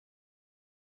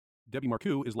Debbie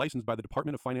Marcoux is licensed by the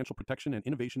Department of Financial Protection and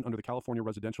Innovation under the California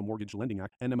Residential Mortgage Lending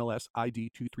Act, NMLS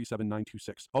ID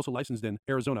 237926. Also licensed in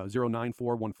Arizona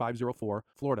 0941504,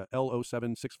 Florida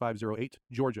L076508,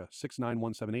 Georgia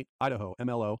 69178, Idaho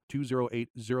MLO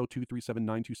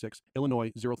 208023796,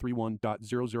 Illinois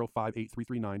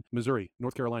 031.0058339, Missouri,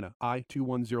 North Carolina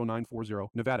I210940,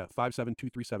 Nevada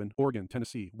 57237, Oregon,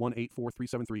 Tennessee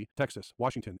 184373, Texas,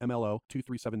 Washington MLO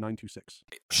 237926.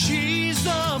 She's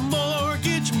the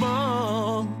mortgage mom.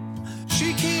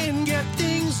 She can get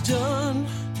things done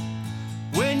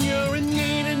when you're in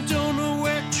need and don't know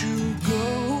where to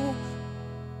go.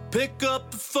 Pick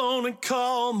up the phone and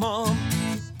call mom.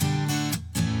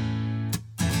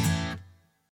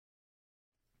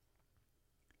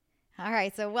 All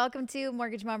right, so welcome to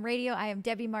Mortgage Mom Radio. I am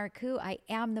Debbie Marcoux. I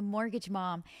am the Mortgage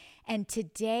Mom. And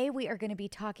today we are going to be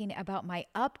talking about my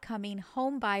upcoming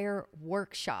home buyer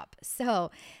workshop.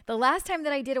 So the last time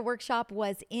that I did a workshop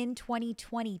was in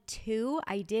 2022.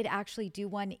 I did actually do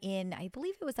one in, I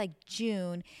believe it was like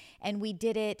June, and we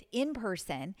did it in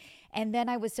person. And then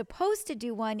I was supposed to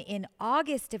do one in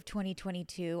August of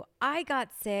 2022. I got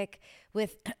sick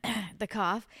with the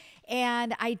cough,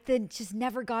 and I then just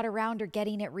never got around to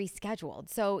getting it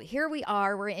rescheduled. So here we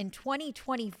are, we're in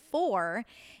 2024,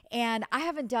 and I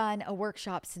haven't done a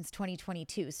workshop since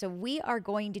 2022. So we are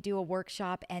going to do a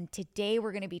workshop, and today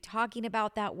we're going to be talking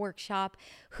about that workshop.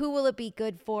 Who will it be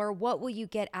good for? What will you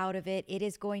get out of it? It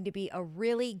is going to be a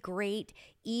really great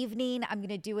evening. I'm going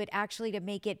to do it actually to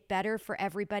make it better for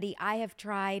everybody. I have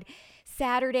tried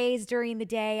Saturdays during the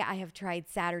day. I have tried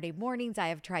Saturday mornings. I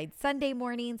have tried Sunday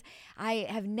mornings. I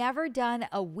have never done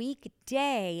a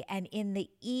weekday and in the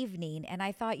evening. And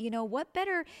I thought, you know what,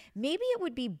 better, maybe it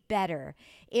would be better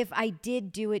if I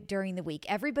did do it during the week.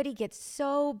 Everybody gets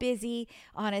so busy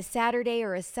on a Saturday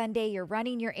or a Sunday. You're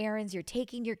running your errands. You're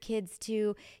taking your kids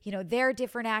to, their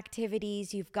different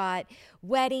activities. You've got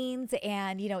weddings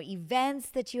and, events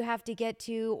that you have to get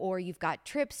to, or you've got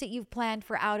trips that you've planned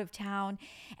for out of town.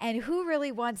 And who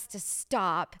really wants to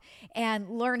stop and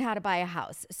learn how to buy a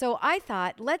house? So I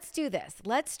thought, let's do this.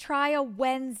 Let's try a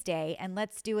Wednesday and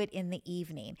let's do it in the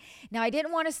evening. Now, I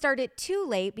didn't want to start it too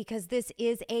late because this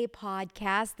is a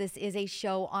podcast. This is a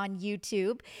show on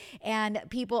YouTube, and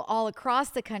people all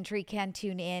across the country can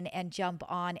tune in and jump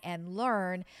on and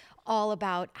learn all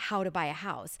about how to buy a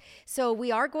house. So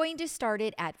we are going to start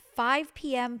it at 5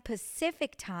 p.m.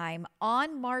 Pacific time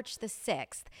on March the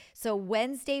 6th. So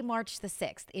Wednesday, March the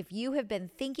 6th. If you have been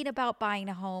thinking about buying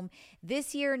a home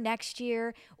this year, next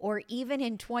year, or even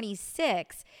in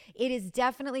 26, it is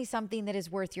definitely something that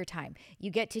is worth your time. You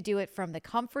get to do it from the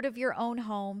comfort of your own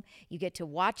home. You get to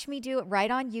watch me do it right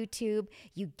on YouTube.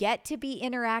 You get to be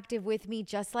interactive with me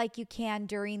just like you can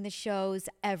during the shows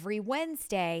every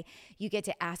Wednesday. You get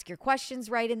to ask your questions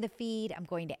right in the feed. I'm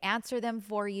going to answer them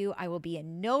for you. I will be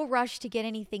in no rush to get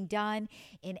anything done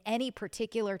in any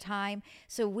particular time.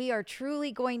 So we are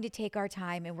truly going to take our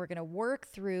time, and we're going to work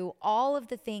through all of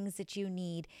the things that you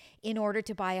need in order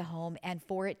to buy a home and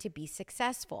for it to be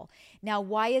successful. Now,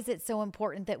 why is it so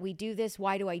important that we do this?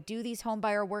 Why do I do these home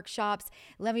buyer workshops?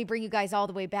 Let me bring you guys all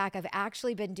the way back. I've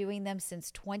actually been doing them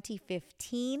since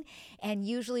 2015, and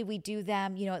usually we do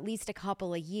them, at least a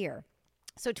couple a year.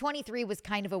 So 23 was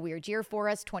kind of a weird year for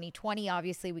us. 2020,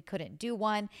 obviously, we couldn't do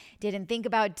one, didn't think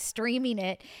about streaming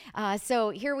it.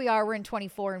 So here we are, we're in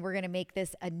 24, and we're going to make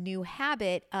this a new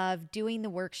habit of doing the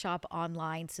workshop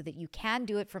online so that you can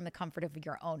do it from the comfort of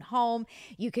your own home.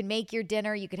 You can make your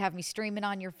dinner. You could have me streaming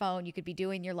on your phone. You could be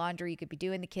doing your laundry. You could be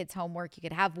doing the kids' homework. You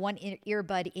could have one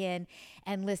earbud in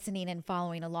and listening and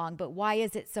following along. But why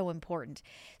is it so important?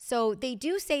 So they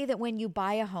do say that when you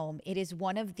buy a home, it is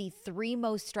one of the 3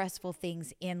 most stressful things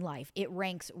in life. It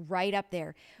ranks right up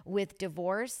there with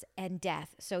divorce and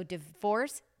death. So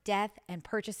divorce, death, and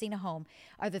purchasing a home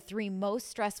are the 3 most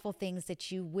stressful things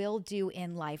that you will do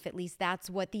in life. At least that's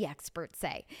what the experts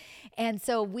say. And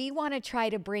so we want to try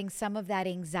to bring some of that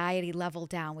anxiety level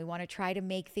down. We want to try to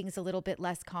make things a little bit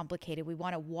less complicated. We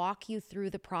want to walk you through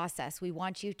the process. We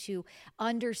want you to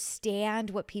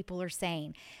understand what people are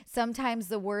saying. Sometimes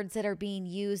the words that are being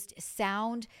used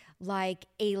sound like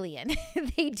alien.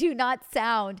 They do not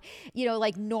sound,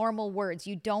 like normal words.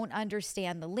 You don't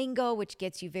understand the lingo, which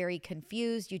gets you very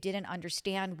confused. You didn't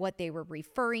understand what they were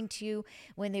referring to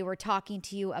when they were talking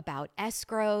to you about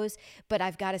escrows, but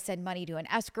I've got to send money to an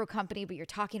escrow company, but you're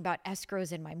talking about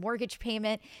escrows in my mortgage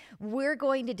payment. We're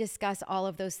going to discuss all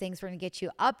of those things. We're going to get you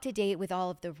up to date with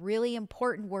all of the really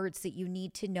important words that you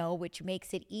need to know, which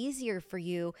makes it easier for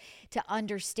you to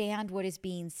understand what is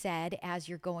being said as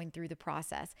you're going through the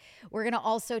process. We're going to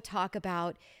also talk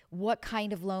about what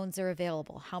kind of loans are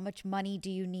available, how much money do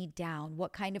you need down,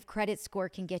 what kind of credit score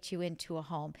can get you into a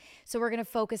home. So we're going to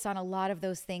focus on a lot of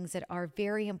those things that are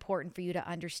very important for you to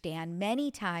understand. Many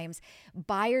times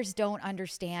buyers don't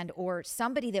understand, or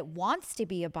somebody that wants to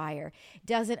be a buyer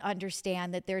doesn't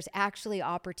understand that there's actually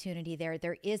opportunity there.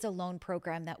 There is a loan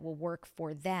program that will work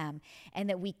for them and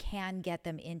that we can get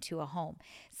them into a home.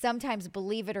 Sometimes,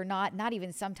 believe it or not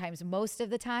even sometimes, most of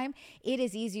the time, it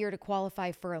is easier to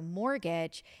qualify for a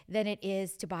mortgage than it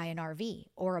is to buy an RV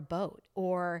or a boat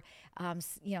or,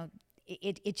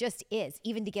 it just is.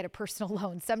 Even to get a personal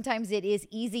loan, sometimes it is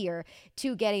easier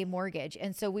to get a mortgage.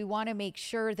 And so we want to make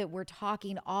sure that we're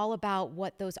talking all about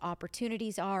what those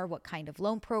opportunities are, what kind of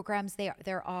loan programs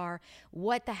there are,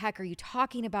 what the heck are you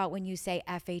talking about when you say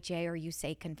FHA or you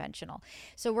say conventional.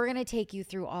 So we're going to take you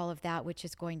through all of that, which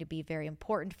is going to be very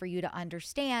important for you to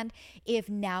understand if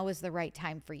now is the right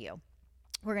time for you.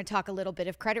 We're going to talk a little bit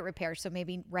of credit repair. So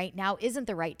maybe right now isn't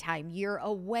the right time. You're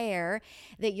aware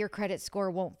that your credit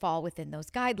score won't fall within those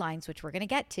guidelines, which we're going to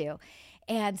get to.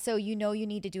 And so you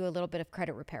need to do a little bit of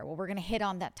credit repair. Well, we're going to hit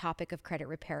on that topic of credit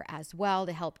repair as well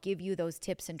to help give you those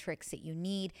tips and tricks that you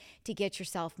need to get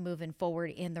yourself moving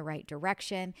forward in the right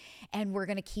direction. And we're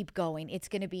going to keep going. It's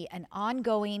going to be an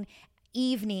ongoing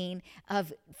evening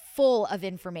full of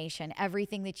information,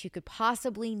 everything that you could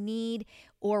possibly need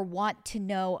or want to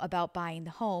know about buying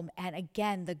the home. And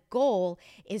again, the goal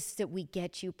is that we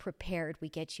get you prepared, we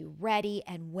get you ready,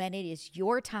 and when it is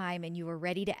your time and you are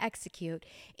ready to execute,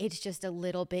 it's just a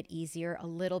little bit easier, a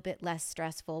little bit less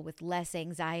stressful with less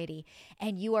anxiety,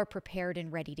 and you are prepared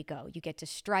and ready to go. You get to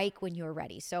strike when you're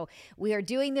ready. So we are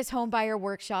doing this home buyer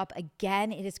workshop.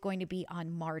 Again, it is going to be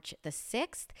on March the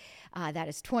 6th. That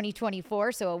is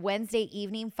 2024. So a Wednesday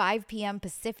evening, 5 p.m.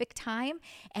 Pacific time,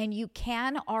 and you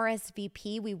can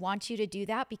RSVP. We want you to do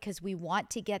that because we want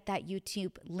to get that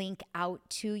YouTube link out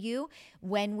to you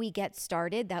when we get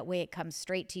started. That way it comes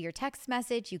straight to your text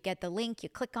message. You get the link, you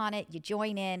click on it, you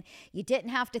join in. You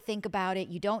didn't have to think about it.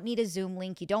 You don't need a Zoom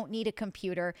link. You don't need a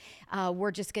computer.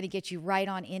 We're just going to get you right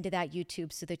on into that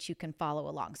YouTube so that you can follow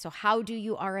along. So how do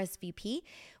you RSVP?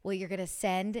 Well, you're going to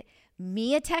send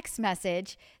me a text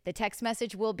message. The text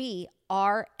message will be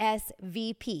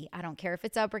RSVP. I don't care if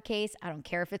it's uppercase. I don't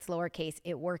care if it's lowercase.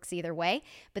 It works either way,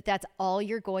 but that's all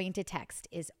you're going to text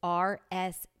is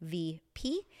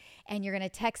RSVP. And you're going to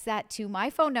text that to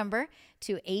my phone number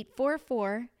to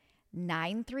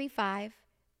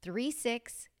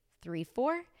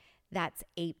 844-935-3634. That's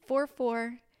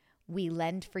 844 We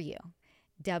Lend for You.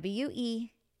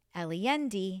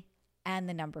 WELEND and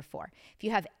the number 4. If you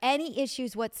have any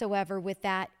issues whatsoever with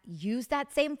that, use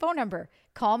that same phone number.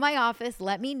 Call my office.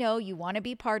 Let me know you want to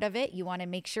be part of it. You want to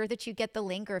make sure that you get the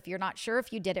link, or if you're not sure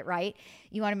if you did it right,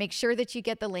 you want to make sure that you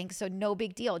get the link. So no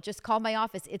big deal. Just call my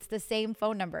office. It's the same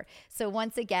phone number. So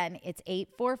once again, it's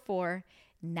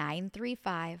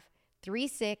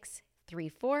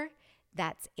 844-935-3634.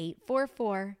 That's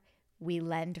 844 We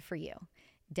Lend for You.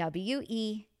 WELEND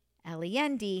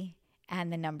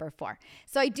and the number 4.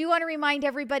 So I do want to remind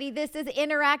everybody, this is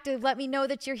interactive. Let me know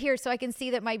that you're here so I can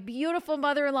see that my beautiful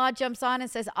mother-in-law jumps on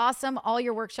and says, awesome. All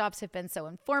your workshops have been so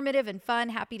informative and fun.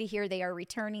 Happy to hear they are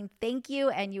returning. Thank you.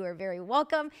 And you are very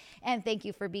welcome. And thank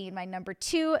you for being my number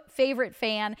 2 favorite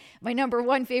fan. My number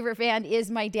 1 favorite fan is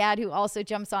my dad, who also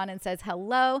jumps on and says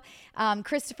hello.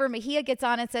 Christopher Mejia gets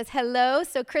on and says hello.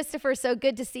 So Christopher, so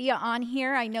good to see you on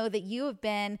here. I know that you have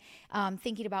been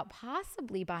thinking about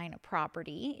possibly buying a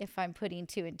property, if I'm putting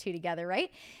 2 and 2 together, right?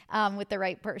 With the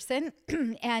right person.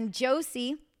 And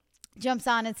Josie jumps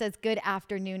on and says, good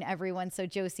afternoon, everyone. So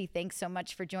Josie, thanks so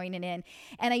much for joining in.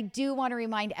 And I do want to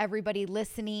remind everybody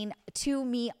listening to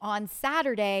me on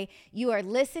Saturday, you are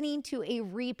listening to a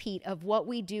repeat of what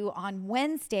we do on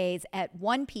Wednesdays at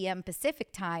 1 p.m.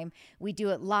 Pacific time. We do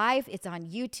it live. It's on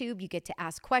YouTube. You get to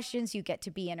ask questions. You get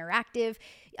to be interactive.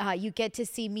 You get to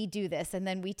see me do this. And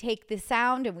then we take the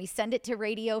sound and we send it to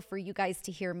radio for you guys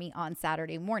to hear me on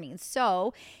Saturday mornings.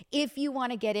 So if you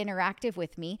want to get interactive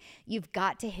with me, you've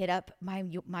got to hit up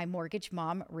my Mortgage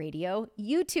Mom Radio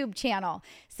YouTube channel.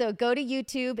 So go to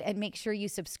YouTube and make sure you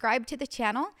subscribe to the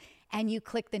channel and you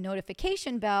click the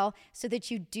notification bell so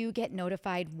that you do get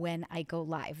notified when I go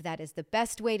live. That is the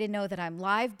best way to know that I'm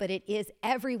live, but it is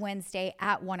every Wednesday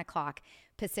at 1 o'clock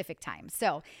Pacific time.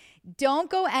 So don't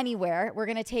go anywhere. We're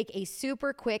going to take a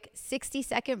super quick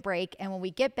 60-second break. And when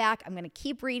we get back, I'm going to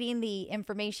keep reading the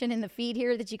information in the feed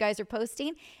here that you guys are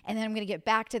posting. And then I'm going to get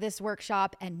back to this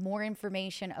workshop and more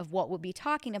information of what we'll be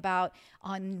talking about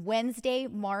on Wednesday,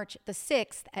 March the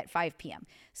 6th at 5 p.m.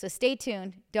 So stay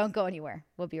tuned. Don't go anywhere.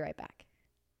 We'll be right back.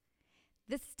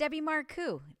 This is Debbie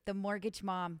Marcoux, the Mortgage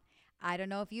Mom. I don't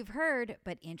know if you've heard,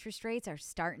 but interest rates are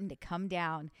starting to come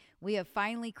down. We have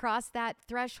finally crossed that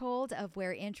threshold of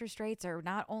where interest rates are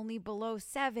not only below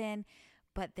 7,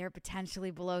 but they're potentially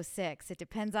below 6. It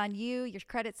depends on you, your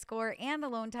credit score, and the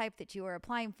loan type that you are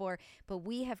applying for. But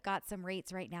we have got some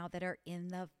rates right now that are in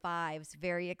the 5s.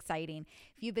 Very exciting.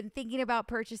 If you've been thinking about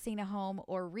purchasing a home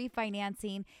or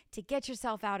refinancing to get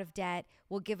yourself out of debt,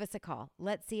 well, give us a call.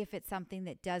 Let's see if it's something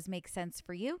that does make sense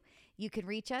for you. You can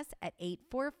reach us at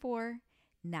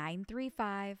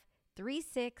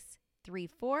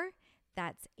 844-935-3634.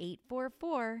 That's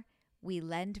 844 We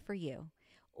Lend For You.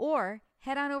 Or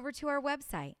head on over to our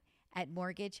website at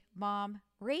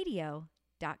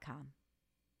mortgagemomradio.com.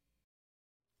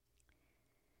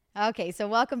 Okay, so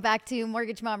welcome back to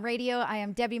Mortgage Mom Radio. I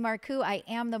am Debbie Marcoux. I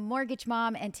am the Mortgage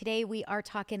Mom, and today we are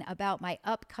talking about my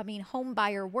upcoming home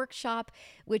buyer workshop,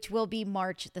 which will be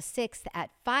March the 6th at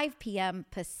 5 p.m.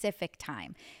 Pacific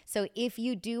time. So if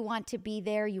you do want to be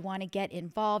there, you want to get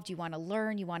involved, you want to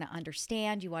learn, you want to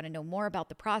understand, you want to know more about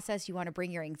the process, you want to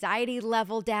bring your anxiety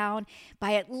level down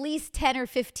by at least 10 or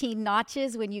 15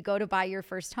 notches when you go to buy your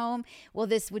first home, well,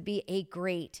 this would be a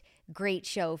great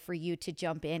show for you to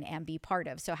jump in and be part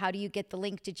of. So how do you get the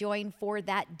link to join for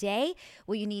that day?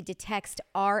 Well, you need to text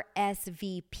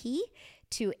RSVP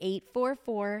to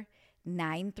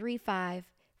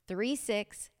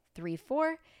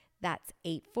 844-935-3634. That's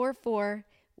 844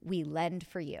 We Lend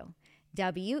For You.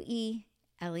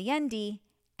 WELEND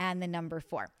and the number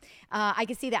 4. I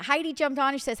can see that Heidi jumped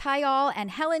on. She says, hi all. And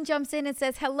Helen jumps in and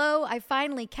says, hello, I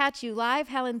finally catch you live.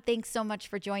 Helen, thanks so much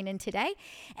for joining today.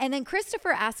 And then Christopher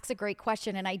asks a great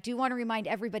question. And I do want to remind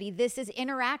everybody, this is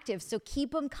interactive, so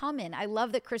keep them coming. I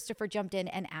love that Christopher jumped in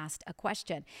and asked a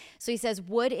question. So he says,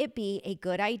 would it be a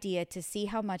good idea to see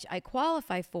how much I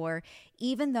qualify for,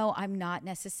 even though I'm not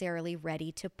necessarily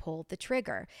ready to pull the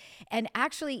trigger? And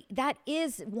actually, that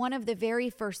is one of the very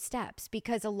first steps,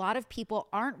 because a lot of people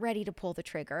aren't ready to pull the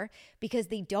trigger because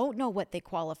they don't know what they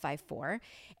qualify for,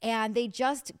 and they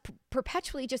just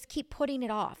perpetually just keep putting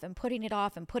it off and putting it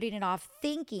off and putting it off,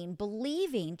 thinking,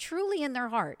 believing truly in their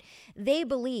heart, they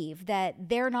believe that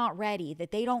they're not ready,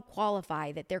 that they don't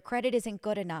qualify, that their credit isn't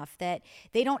good enough, that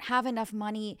they don't have enough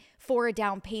money for a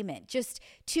down payment. Just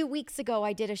 2 weeks ago,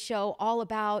 I did a show all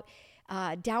about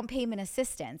down payment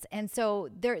assistance. And so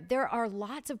there are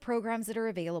lots of programs that are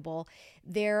available.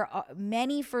 There are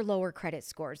many for lower credit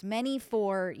scores, many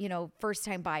for,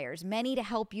 first-time buyers, many to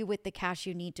help you with the cash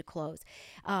you need to close.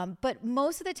 But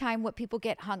most of the time, what people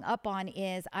get hung up on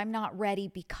is, I'm not ready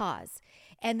because,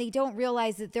 and they don't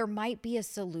realize that there might be a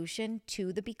solution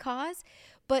to the because,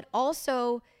 but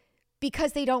also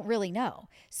because they don't really know.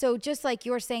 So just like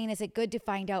you're saying, is it good to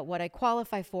find out what I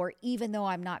qualify for, even though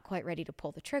I'm not quite ready to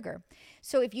pull the trigger?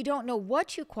 So if you don't know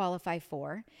what you qualify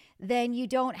for, then you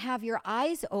don't have your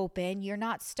eyes open. You're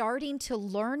not starting to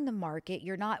learn the market.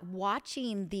 You're not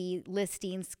watching the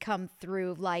listings come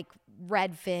through like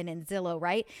Redfin and Zillow,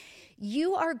 right?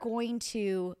 You are going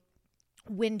to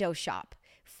window shop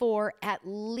for at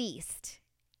least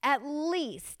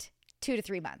 2 to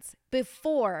 3 months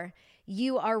before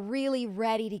you are really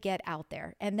ready to get out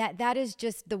there. And that is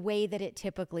just the way that it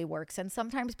typically works. And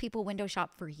sometimes people window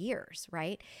shop for years,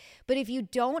 right? But if you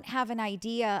don't have an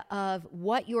idea of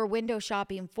what you're window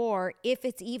shopping for, if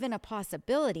it's even a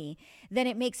possibility, then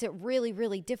it makes it really,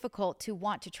 really difficult to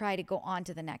want to try to go on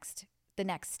to the next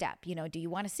step. Do you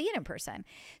want to see it in person?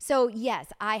 So yes,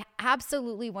 I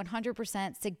absolutely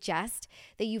 100% suggest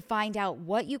that you find out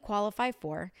what you qualify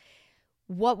for.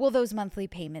 What will those monthly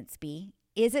payments be?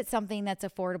 Is it something that's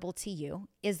affordable to you?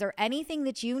 Is there anything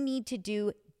that you need to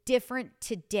do different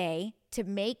today to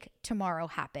make tomorrow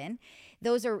happen?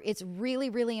 It's really,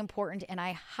 really important, and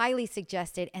I highly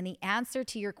suggest it. And the answer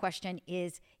to your question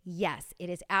is yes, it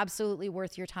is absolutely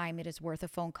worth your time. It is worth a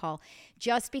phone call.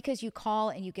 Just because you call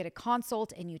and you get a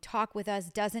consult and you talk with us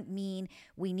doesn't mean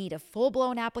we need a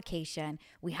full-blown application.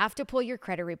 We have to pull your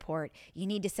credit report. You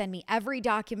need to send me every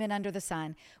document under the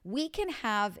sun. We can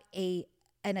have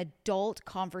an adult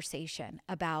conversation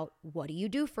about, what do you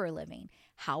do for a living?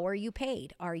 How are you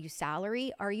paid? Are you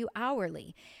salary? Are you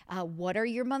hourly? What are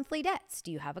your monthly debts?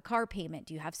 Do you have a car payment?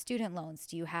 Do you have student loans?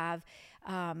 Do you have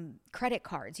credit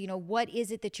cards? What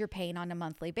is it that you're paying on a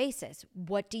monthly basis?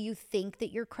 What do you think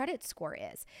that your credit score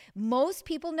is? Most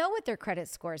people know what their credit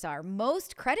scores are.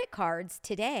 Most credit cards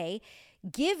today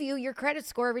give you your credit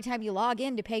score every time you log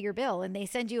in to pay your bill, and they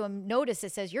send you a notice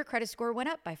that says your credit score went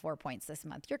up by 4 points this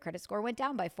month. Your credit score went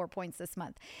down by 4 points this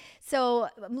month. So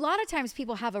a lot of times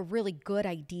people have a really good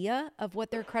idea of what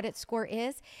their credit score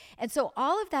is. And so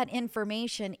all of that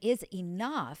information is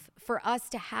enough for us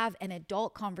to have an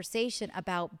adult conversation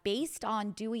about based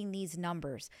on doing these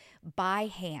numbers by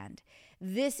hand.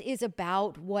 This is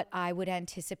about what I would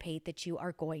anticipate that you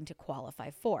are going to qualify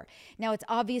for. Now, it's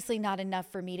obviously not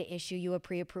enough for me to issue you a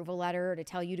pre-approval letter or to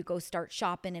tell you to go start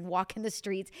shopping and walk in the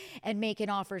streets and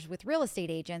making offers with real estate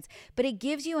agents, but it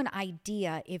gives you an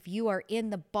idea if you are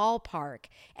in the ballpark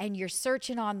and you're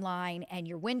searching online and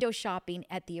you're window shopping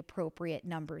at the appropriate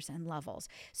numbers and levels.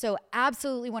 So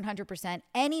absolutely 100%,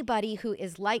 anybody who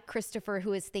is like Christopher,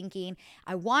 who is thinking,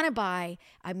 I want to buy,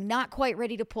 I'm not quite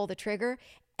ready to pull the trigger,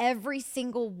 every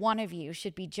single one of you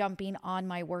should be jumping on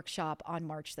my workshop on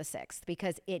March the 6th,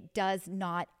 because it does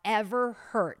not ever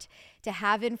hurt to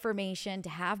have information, to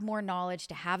have more knowledge,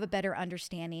 to have a better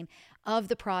understanding of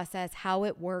the process, how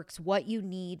it works, what you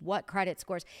need, what credit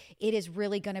scores. It is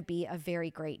really going to be a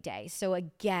very great day. So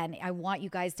again, I want you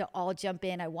guys to all jump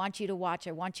in. I want you to watch.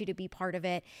 I want you to be part of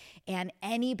it. And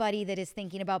anybody that is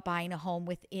thinking about buying a home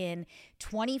within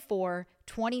 24,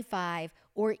 25,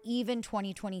 or even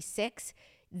 2026,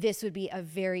 this would be a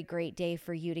very great day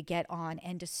for you to get on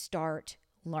and to start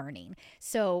learning.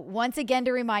 So once again,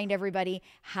 to remind everybody,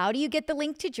 how do you get the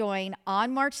link to join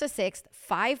on March the 6th,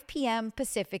 5 p.m.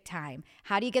 Pacific time?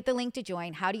 How do you get the link to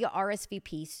join? How do you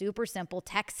RSVP? Super simple.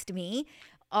 Text me.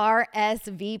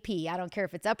 RSVP. I don't care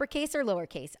if it's uppercase or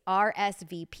lowercase.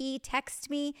 RSVP. Text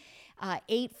me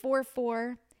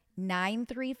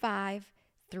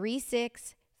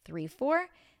 844-935-3634.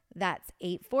 That's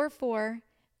 844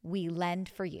 We Lend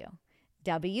for You.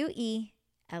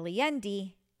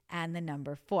 WELEND and the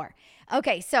number 4.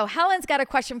 Okay, so Helen's got a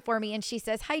question for me, and she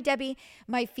says, "Hi, Debbie.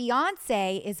 My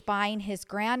fiance is buying his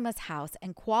grandma's house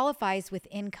and qualifies with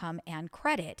income and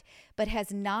credit, but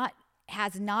has not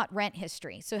rent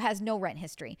history, so has no rent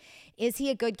history. Is he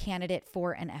a good candidate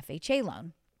for an FHA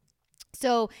loan?"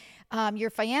 So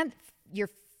your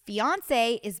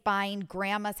fiance is buying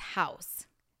grandma's house.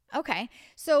 Okay,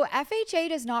 so FHA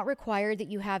does not require that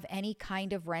you have any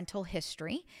kind of rental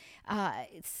history.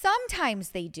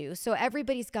 Sometimes they do. So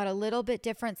everybody's got a little bit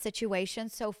different situation.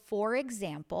 So for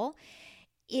example,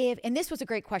 and this was a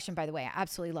great question, by the way, I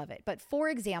absolutely love it. But for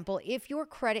example, if your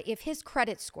fiance's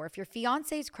credit score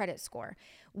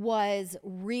was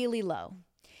really low,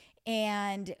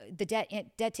 and the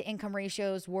debt to income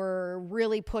ratios were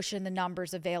really pushing the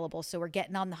numbers available, so we're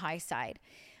getting on the high side,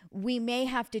 we may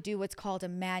have to do what's called a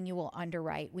manual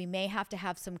underwrite. We may have to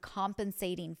have some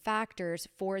compensating factors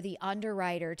for the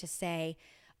underwriter to say,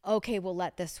 okay, we'll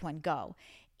let this one go.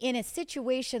 In a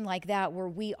situation like that, where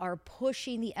we are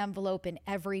pushing the envelope in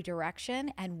every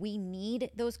direction and we need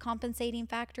those compensating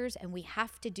factors and we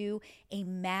have to do a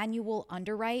manual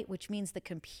underwrite, which means the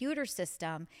computer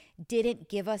system didn't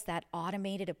give us that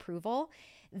automated approval,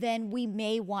 then we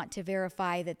may want to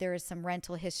verify that there is some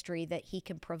rental history that he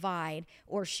can provide,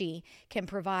 or she can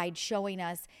provide, showing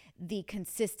us the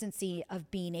consistency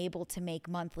of being able to make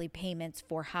monthly payments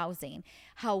for housing.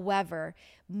 However,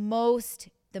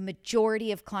 the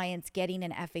majority of clients getting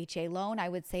an FHA loan, I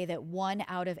would say that 1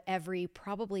 out of every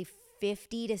probably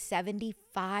 50 to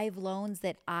 75 loans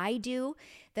that I do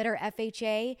that are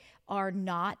FHA are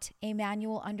not a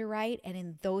manual underwrite. And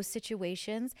in those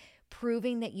situations,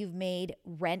 proving that you've made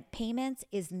rent payments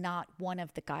is not one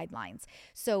of the guidelines.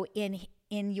 So in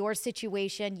your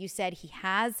situation, you said he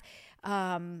has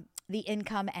the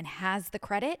income and has the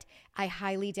credit. I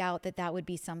highly doubt that would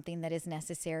be something that is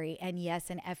necessary. And yes,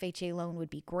 an FHA loan would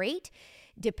be great,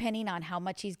 depending on how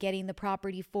much he's getting the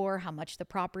property for, how much the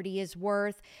property is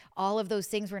worth, all of those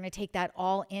things. We're going to take that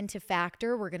all into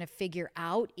factor. We're going to figure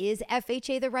out, is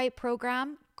FHA the right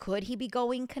program? Could he be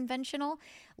going conventional?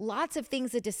 Lots of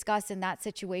things to discuss in that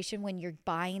situation when you're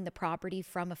buying the property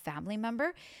from a family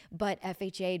member, but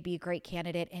FHA would be a great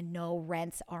candidate, and no,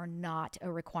 rents are not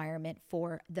a requirement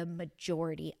for the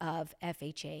majority of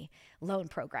FHA loan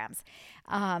programs.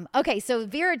 Okay, so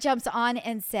Vera jumps on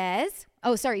and says,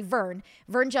 Vern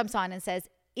jumps on and says,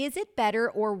 is it better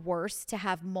or worse to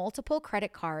have multiple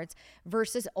credit cards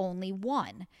versus only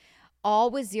one?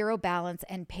 All with zero balance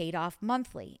and paid off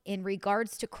monthly in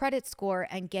regards to credit score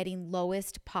and getting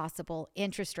lowest possible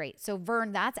interest rate. So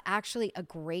Vern, that's actually a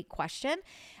great question,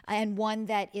 and one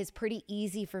that is pretty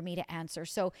easy for me to answer.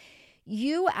 So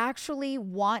you actually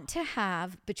want to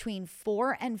have between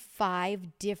 4 and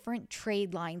 5 different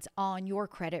trade lines on your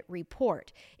credit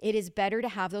report. It is better to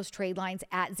have those trade lines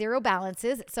at zero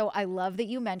balances. So I love that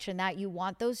you mentioned that. You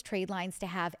want those trade lines to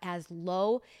have as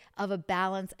low of a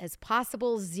balance as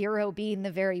possible, 0 being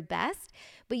the very best.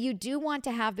 But you do want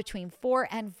to have between 4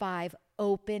 and 5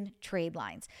 open trade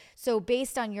lines. So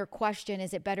based on your question,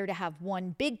 is it better to have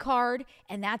one big card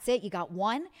and that's it, you got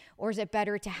one? Or is it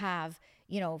better to have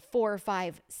 4 or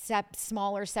 5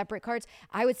 smaller separate cards.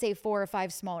 I would say 4 or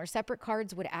 5 smaller separate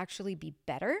cards would actually be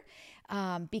better,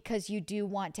 because you do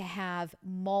want to have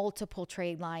multiple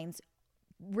trade lines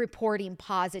reporting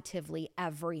positively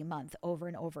every month over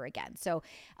and over again. So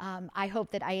I hope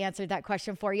that I answered that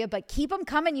question for you, but keep them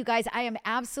coming, you guys. I am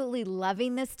absolutely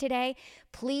loving this today.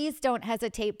 Please don't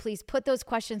hesitate. Please put those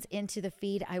questions into the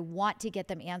feed. I want to get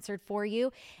them answered for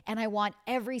you. And I want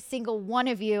every single one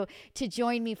of you to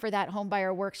join me for that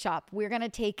homebuyer workshop. We're going to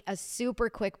take a super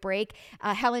quick break.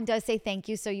 Helen does say thank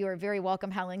you. So you are very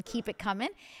welcome, Helen. Keep it coming.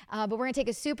 But we're going to take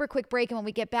a super quick break. And when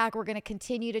we get back, we're going to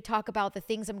continue to talk about the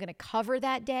things I'm going to cover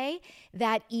that day,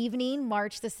 that evening,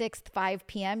 March the 6th, 5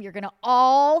 p.m. You're going to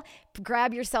all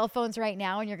grab your cell phones right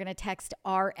now and you're going to text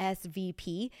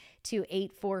RSVP to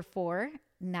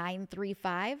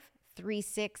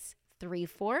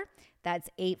 844-935-3634. That's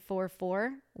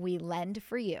 844 We Lend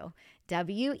for You.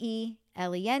 WELEND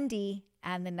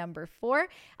and the number 4.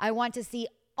 I want to see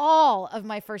all of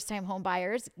my first-time home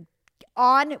buyers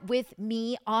on with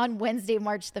me on Wednesday,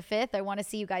 March the 5th. I want to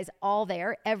see you guys all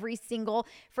there. Every single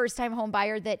first-time home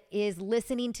buyer that is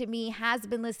listening to me, has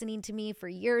been listening to me for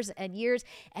years and years,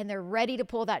 and they're ready to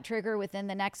pull that trigger within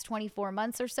the next 24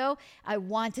 months or so. I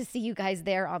want to see you guys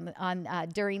there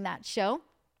during that show.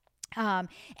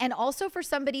 And also for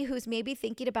somebody who's maybe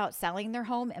thinking about selling their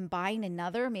home and buying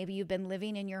another, maybe you've been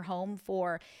living in your home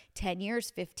for 10 years,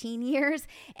 15 years,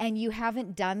 and you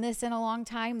haven't done this in a long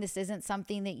time. This isn't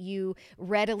something that you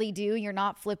readily do. You're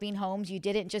not flipping homes. You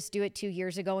didn't just do it 2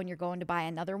 years ago and you're going to buy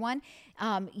another one.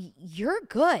 You're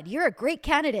good. You're a great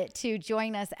candidate to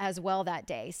join us as well that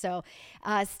day. So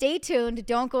stay tuned.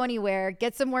 Don't go anywhere.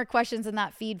 Get some more questions in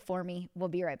that feed for me. We'll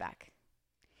be right back.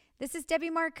 This is Debbie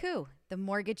Marcoux, the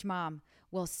Mortgage Mom.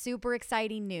 Well, super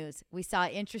exciting news. We saw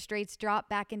interest rates drop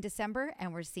back in December,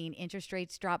 and we're seeing interest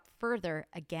rates drop further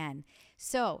again.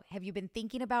 So have you been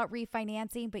thinking about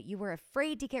refinancing, but you were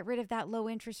afraid to get rid of that low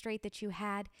interest rate that you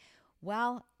had?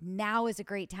 Well, now is a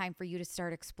great time for you to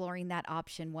start exploring that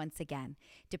option once again.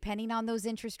 Depending on those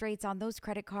interest rates on those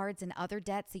credit cards and other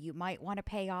debts that you might want to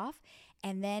pay off,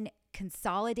 and then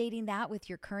consolidating that with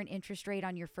your current interest rate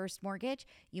on your first mortgage,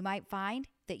 you might find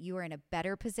that you are in a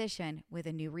better position with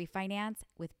a new refinance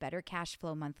with better cash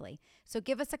flow monthly. So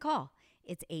give us a call.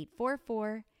 It's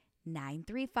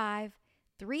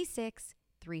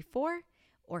 844-935-3634,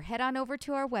 or head on over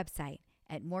to our website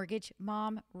at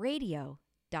mortgagemomradio.com.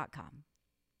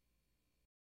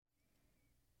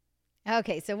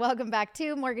 Okay, so welcome back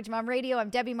to Mortgage Mom Radio.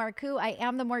 I'm Debbie Marcoux. I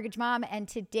am the Mortgage Mom, and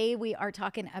today we are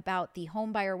talking about the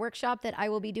home buyer workshop that I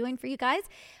will be doing for you guys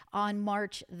on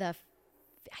March the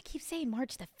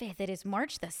 5th. It is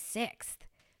March the 6th.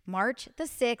 March the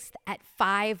 6th at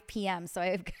 5 p.m. So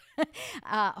I've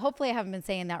hopefully I haven't been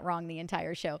saying that wrong the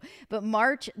entire show. But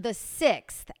March the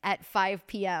 6th at 5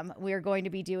 p.m., we're going to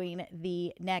be doing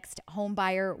the next home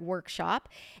buyer workshop.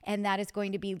 And that is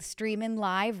going to be streaming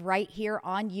live right here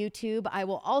on YouTube. I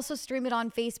will also stream it on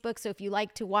Facebook. So if you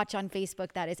like to watch on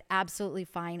Facebook, that is absolutely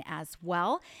fine as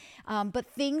well. But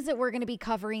things that we're going to be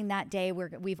covering that day,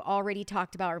 we've already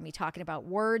talked about. We're going to be talking about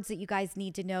words that you guys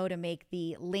need to know to make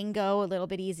the lingo a little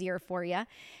bit easier for you,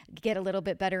 get a little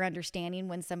bit better understanding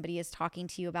when somebody is talking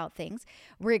to you about things.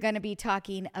 We're going to be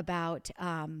talking about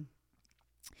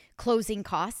closing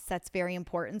costs. That's very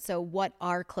important. So what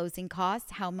are closing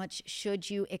costs? How much should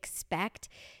you expect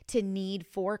to need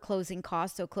for closing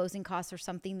costs? So closing costs are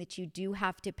something that you do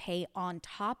have to pay on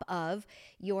top of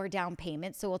your down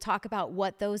payment. So we'll talk about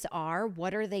what those are.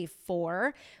 What are they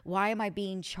for? Why am I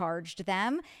being charged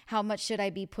them? How much should I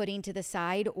be putting to the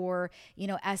side or,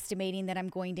 estimating that I'm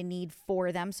going to need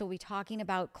for them? So we'll be talking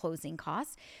about closing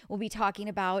costs. We'll be talking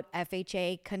about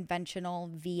FHA,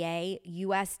 conventional, VA,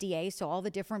 USDA. So all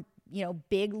the different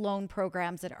big loan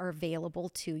programs that are available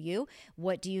to you.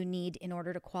 What do you need in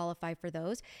order to qualify for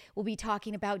those? We'll be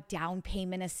talking about down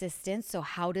payment assistance. So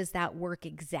how does that work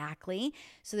exactly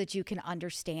so that you can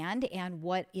understand, and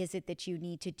what is it that you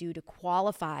need to do to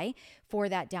qualify for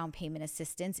that down payment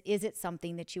assistance? Is it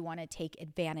something that you want to take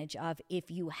advantage of if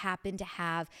you happen to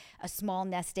have a small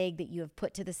nest egg that you have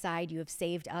put to the side, you have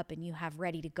saved up, and you have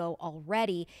ready to go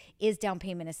already? Is down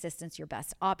payment assistance your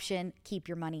best option? Keep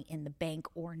your money in the bank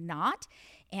or not?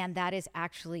 And that is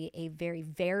actually a very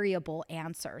variable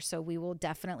answer. So we will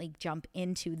definitely jump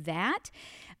into that.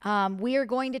 We are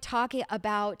going to talk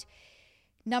about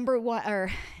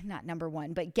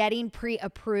getting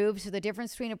pre-approved. So the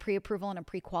difference between a pre-approval and a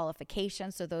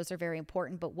pre-qualification. So those are very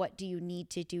important, but what do you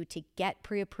need to do to get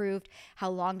pre-approved?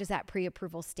 How long does that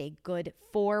pre-approval stay good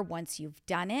for once you've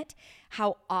done it?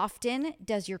 How often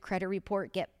does your credit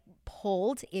report get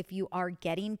pulled if you are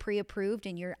getting pre-approved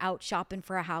and you're out shopping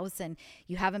for a house and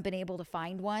you haven't been able to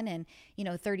find one and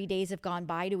 30 days have gone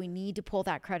by. Do we need to pull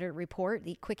that credit report?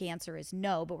 The quick answer is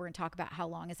no, but we're going to talk about how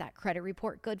long is that credit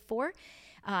report good for.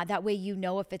 That way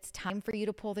if it's time for you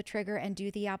to pull the trigger and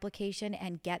do the application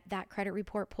and get that credit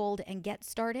report pulled and get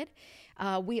started.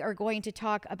 We are going to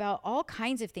talk about all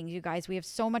kinds of things, you guys. We have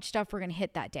so much stuff we're going to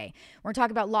hit that day. We're going to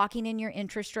talk about locking in your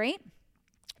interest rate.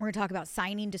 We're going to talk about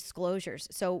signing disclosures.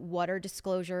 So what are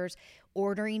disclosures?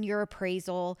 Ordering your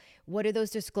appraisal. What do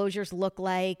those disclosures look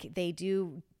like? They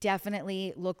do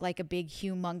definitely look like a big,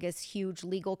 humongous, huge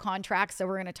legal contract. So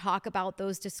we're going to talk about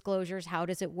those disclosures. How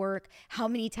does it work? How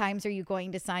many times are you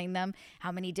going to sign them?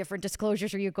 How many different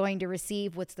disclosures are you going to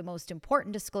receive? What's the most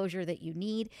important disclosure that you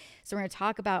need? So we're going to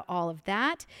talk about all of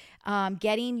that.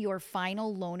 Getting your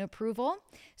final loan approval.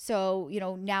 So,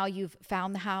 now you've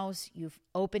found the house, you've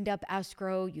opened up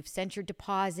escrow, you've sent your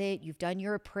deposit, you've done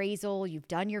your appraisal, you've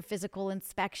done your physical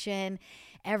inspection.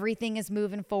 Everything is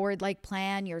moving forward like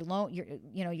planned. Your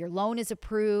loan is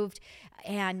approved,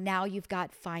 and now you've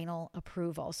got final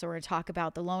approval. So we're going to talk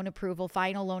about the loan approval,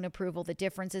 final loan approval, the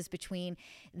differences between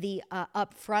the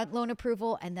upfront loan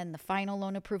approval and then the final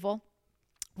loan approval.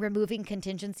 Removing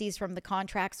contingencies from the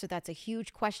contract. So that's a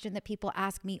huge question that people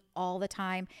ask me all the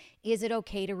time. Is it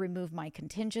okay to remove my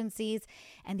contingencies?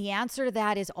 And the answer to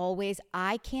that is always,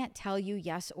 I can't tell you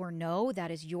yes or no.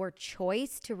 That is your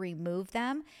choice to remove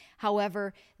them.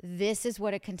 However, this is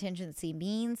what a contingency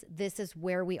means. This is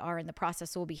where we are in the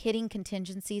process. So we'll be hitting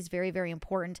contingencies, very, very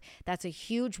important. That's a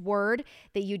huge word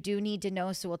that you do need to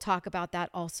know. So we'll talk about that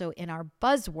also in our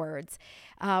buzzwords.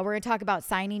 We're going to talk about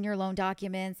signing your loan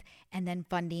documents and then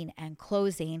funding and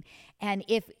closing. And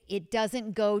if it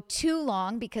doesn't go too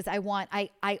long, because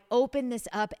I open this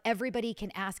up, everybody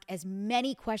can ask as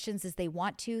many questions as they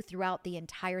want to throughout the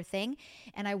entire thing.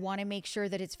 And I want to make sure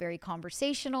that it's very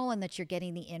conversational and that you're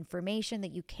getting the information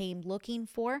that you came looking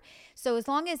for. So as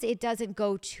long as it doesn't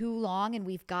go too long and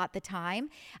we've got the time,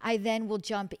 I then will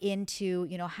jump into,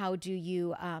 how do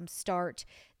you start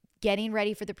getting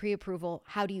ready for the pre-approval?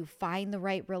 How do you find the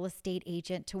right real estate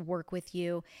agent to work with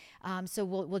you? So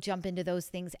we'll jump into those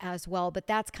things as well. But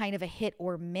that's kind of a hit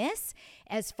or miss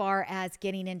as far as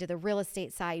getting into the real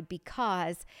estate side,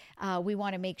 because we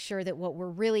want to make sure that what we're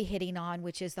really hitting on,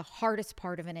 which is the hardest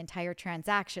part of an entire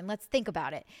transaction. Let's think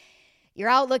about it. You're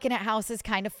out looking at houses,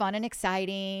 kind of fun and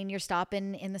exciting. You're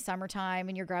stopping in the summertime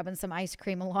and you're grabbing some ice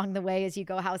cream along the way as you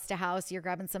go house to house. You're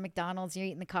grabbing some McDonald's, you're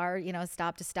eating the car,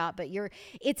 stop to stop. But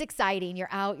it's exciting. You're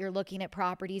out, you're looking at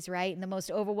properties, right? And the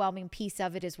most overwhelming piece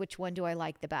of it is, which one do I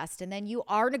like the best? And then you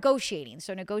are negotiating.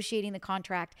 So negotiating the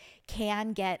contract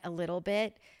can get a little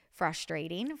bit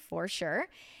frustrating for sure.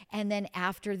 And then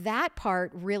after that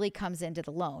part really comes into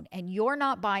the loan, and you're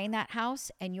not buying that house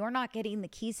and you're not getting the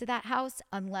keys to that house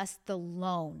unless the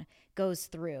loan goes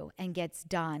through and gets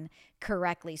done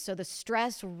correctly. So the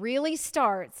stress really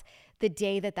starts the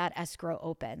day that escrow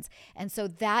opens. And so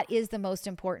that is the most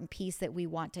important piece that we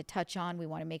want to touch on. We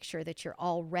want to make sure that you're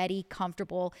already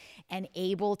comfortable and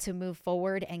able to move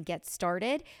forward and get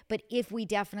started. But if we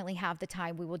definitely have the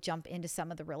time, we will jump into some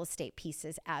of the real estate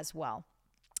pieces as well.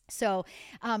 So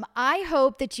I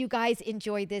hope that you guys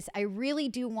enjoyed this. I really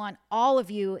do want all of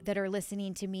you that are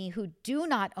listening to me who do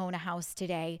not own a house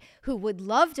today, who would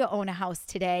love to own a house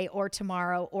today or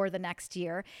tomorrow or the next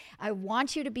year. I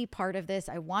want you to be part of this.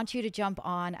 I want you to jump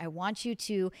on. I want you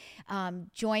to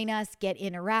join us, get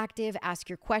interactive, ask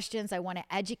your questions. I want to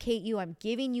educate you. I'm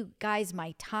giving you guys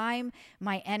my time,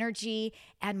 my energy,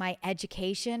 and my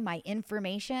education, my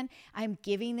information. I'm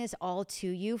giving this all to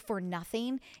you for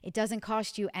nothing. It doesn't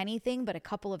cost you anything but a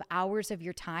couple of hours of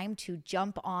your time to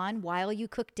jump on while you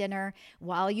cook dinner,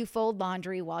 while you fold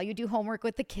laundry, while you do homework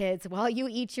with the kids, while you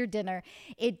eat your dinner.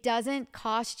 It doesn't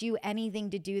cost you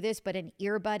anything to do this but an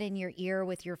earbud in your ear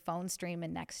with your phone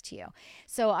streaming next to you.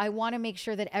 So I want to make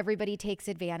sure that everybody takes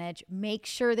advantage. Make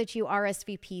sure that you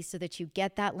RSVP so that you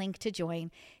get that link to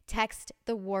join. Text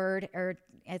the word, or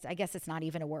I guess it's not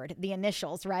even a word, the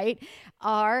initials, right?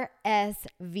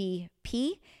 RSVP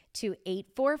to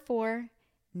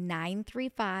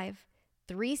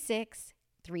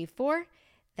 844-935-3634.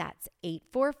 That's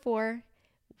 844.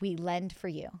 We lend for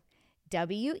you.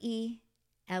 WELEND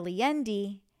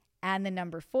and the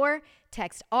number 4.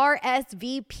 Text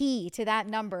RSVP to that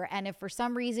number. And if for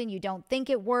some reason you don't think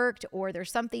it worked or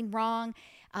there's something wrong,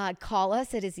 call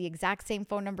us. It is the exact same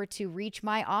phone number to reach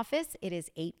my office. It is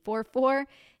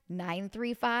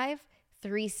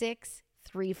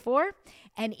 844-935-3634.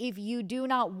 And if you do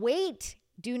not wait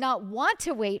do not want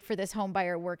to wait for this home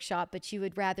buyer workshop, but you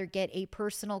would rather get a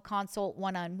personal consult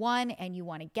one-on-one and you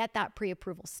want to get that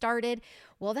pre-approval started,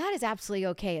 well, that is absolutely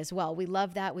okay as well. We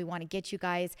love that. We want to get you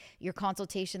guys your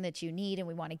consultation that you need, and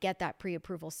we want to get that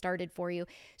pre-approval started for you.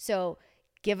 So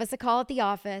give us a call at the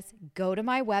office. Go to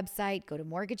my website. Go to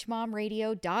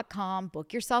mortgagemomradio.com.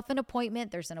 Book yourself an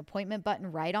appointment. There's an appointment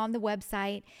button right on the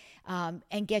website,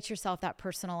 and get yourself that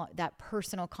personal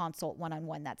consult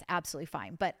one-on-one. That's absolutely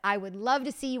fine. But I would love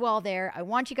to see you all there. I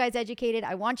want you guys educated.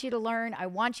 I want you to learn. I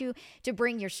want you to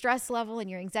bring your stress level and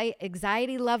your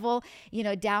anxiety level,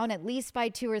 down at least by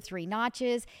 2 or 3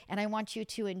 notches. And I want you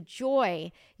to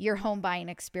enjoy your home buying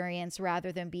experience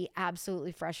rather than be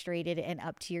absolutely frustrated and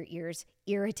up to your ears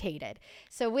irritated.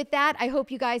 So with that, I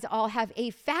hope you guys all have a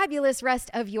fabulous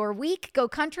rest of your week. Go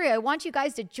country. I want you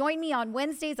guys to join me on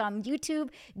Wednesdays on YouTube.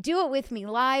 Do it with me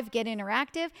live, get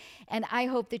interactive, and I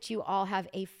hope that you all have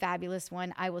a fabulous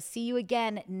one. I will see you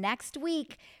again next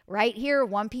week right here,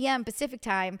 1 p.m. Pacific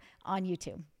time on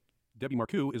YouTube. Debbie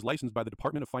Marcoux is licensed by the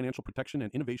Department of Financial Protection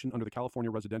and Innovation under the California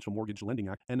Residential Mortgage Lending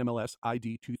Act, NMLS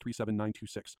ID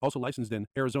 237926. Also licensed in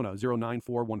Arizona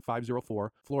 0941504,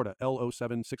 Florida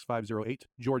L076508,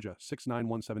 Georgia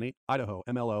 69178, Idaho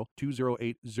MLO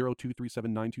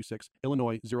 208023796,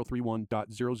 Illinois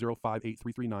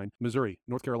 031.0058339, Missouri,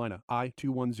 North Carolina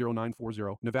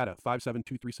I210940, Nevada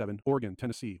 57237, Oregon,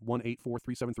 Tennessee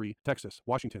 184373, Texas,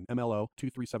 Washington MLO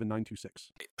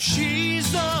 237926.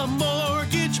 She's the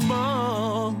mortgage mom.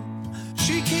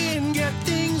 She can get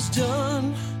things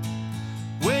done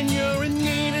when you're in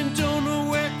need and don't know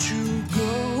where to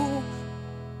go.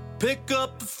 Pick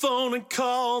up the phone and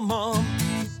call mom.